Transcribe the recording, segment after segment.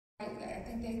I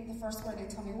think the first word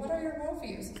they told me, what are your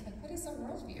worldviews? It's like, what is a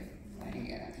worldview?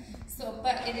 So,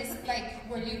 but it is like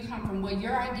where you come from, what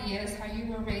your ideas, how you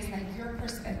were raised, like your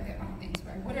perspective on things,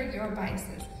 right? What are your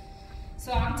biases?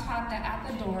 So I'm taught that at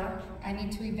the door, I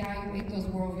need to evaluate those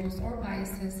worldviews or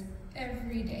biases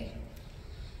every day.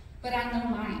 But I know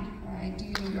mine, right? Do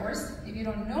you know yours? If you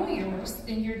don't know yours,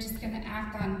 then you're just gonna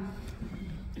act on,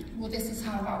 well, this is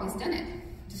how I've always done it.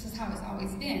 This is how it's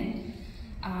always been.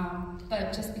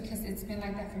 But just because it's been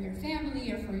like that for your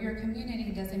family or for your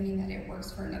community doesn't mean that it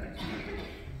works for another community.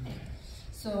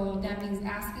 So that means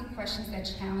asking questions that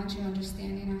challenge your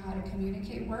understanding on how to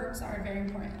communicate words are very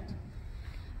important.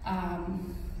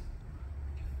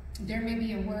 There may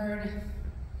be a word,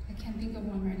 I can't think of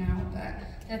one right now, but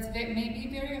that's may be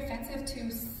very offensive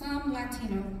to some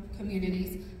Latino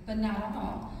communities, but not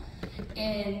all.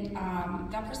 And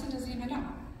that person doesn't even know.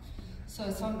 So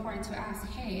it's so important to ask,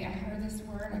 hey, I heard this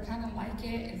word, I kind of like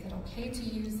it, is it okay to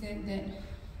use it? That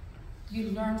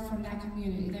you learn from that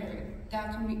community.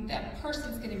 That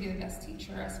person's gonna be the best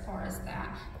teacher as far as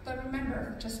that. But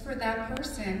remember, just for that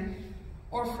person,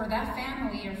 or for that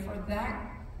family, or for that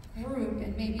group,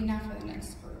 and maybe not for the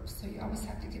next group. So you always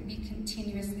have to be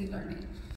continuously learning.